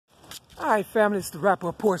Alright, family, it's the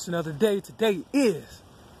wrap-up portion of the day. Today is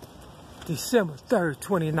December 3rd,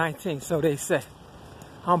 2019, so they say.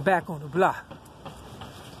 I'm back on the block.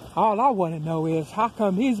 All I want to know is, how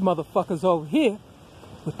come these motherfuckers over here,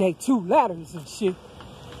 with they 2 ladders and shit,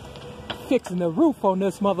 fixing the roof on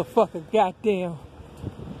this motherfucking goddamn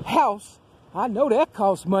house? I know that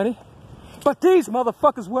costs money. But these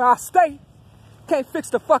motherfuckers where I stay can't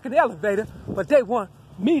fix the fucking elevator, but they want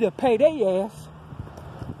me to pay their ass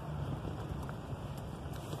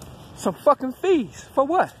some fucking fees. For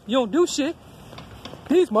what? You don't do shit.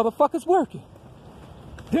 These motherfuckers working.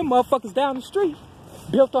 Them motherfuckers down the street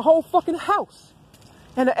built a whole fucking house,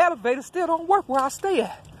 and the elevator still don't work where I stay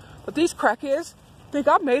at. But these crackheads think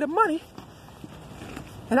I made them money,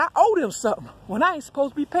 and I owe them something when I ain't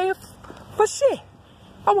supposed to be paying for shit.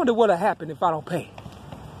 I wonder what'll happen if I don't pay.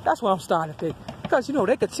 That's what I'm starting to think. Because, you know,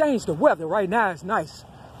 they could change the weather. Right now it's nice.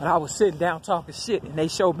 But I was sitting down talking shit, and they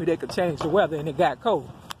showed me they could change the weather, and it got cold.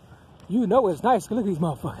 You know it's nice. Look at these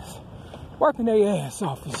motherfuckers working their ass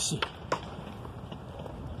off and shit.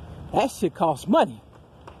 That shit costs money.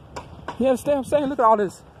 You understand what I'm saying? Look at all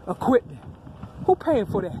this equipment. Who paying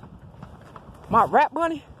for that? My rap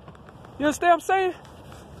money? You understand what I'm saying?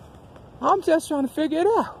 I'm just trying to figure it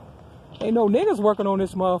out. Ain't no niggas working on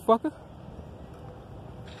this motherfucker.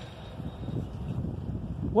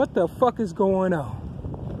 What the fuck is going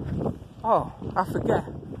on? Oh, I forgot.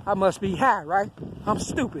 I must be high, right? I'm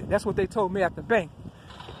stupid. That's what they told me at the bank.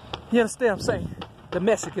 You understand what I'm saying? The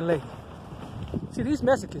Mexican lady. See, these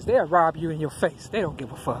Mexicans, they'll rob you in your face. They don't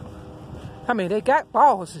give a fuck. I mean, they got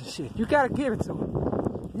balls and shit. You gotta give it to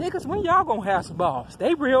them. Niggas, when y'all gonna have some balls?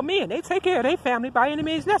 They real men. They take care of their family by any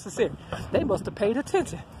means necessary. They must have paid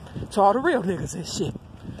attention to all the real niggas and shit.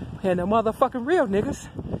 And the motherfucking real niggas,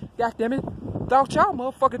 goddammit, thought y'all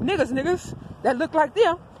motherfucking niggas that look like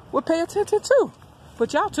them would pay attention too.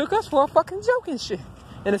 But y'all took us for a fucking joke and shit.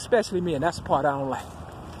 And especially me, and that's the part I don't like.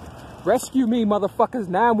 Rescue me, motherfuckers,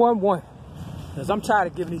 911. Because I'm tired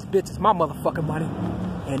of giving these bitches my motherfucking money.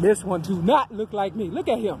 And this one do not look like me. Look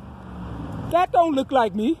at him. That don't look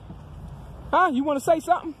like me. Huh? You want to say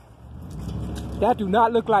something? That do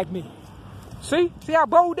not look like me. See? See how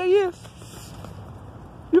bold they is?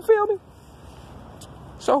 You feel me?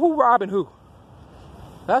 So who robbing who?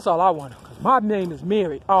 That's all I want to know. Because my name is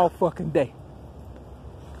Mary all fucking day.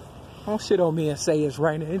 Don't shit on me and say it's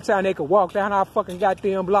raining. Anytime they could walk down our fucking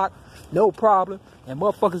goddamn block, no problem. And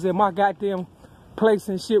motherfuckers in my goddamn place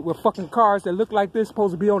and shit with fucking cars that look like this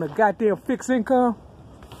supposed to be on a goddamn fixed income.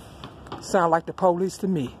 Sound like the police to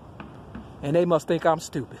me. And they must think I'm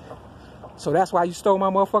stupid. So that's why you stole my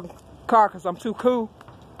motherfucking car, because I'm too cool?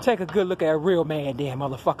 Take a good look at a real man then,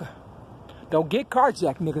 motherfucker. Don't get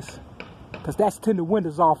carjacked, niggas. Because that's tinted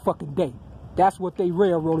windows all fucking day. That's what they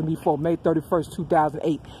railroaded me for, May 31st,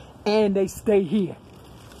 2008. And they stay here.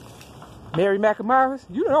 Mary McNamara's,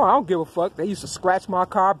 you know I don't give a fuck. They used to scratch my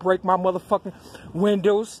car, break my motherfucking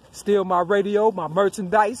windows, steal my radio, my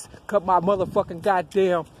merchandise, cut my motherfucking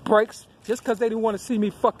goddamn brakes, just because they didn't want to see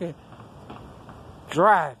me fucking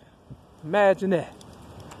driving. Imagine that.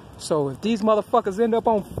 So if these motherfuckers end up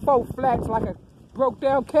on 4 flats like a broke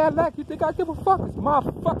down Cadillac, you think I give a fuck? It's my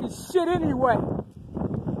fucking shit anyway.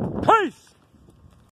 Peace!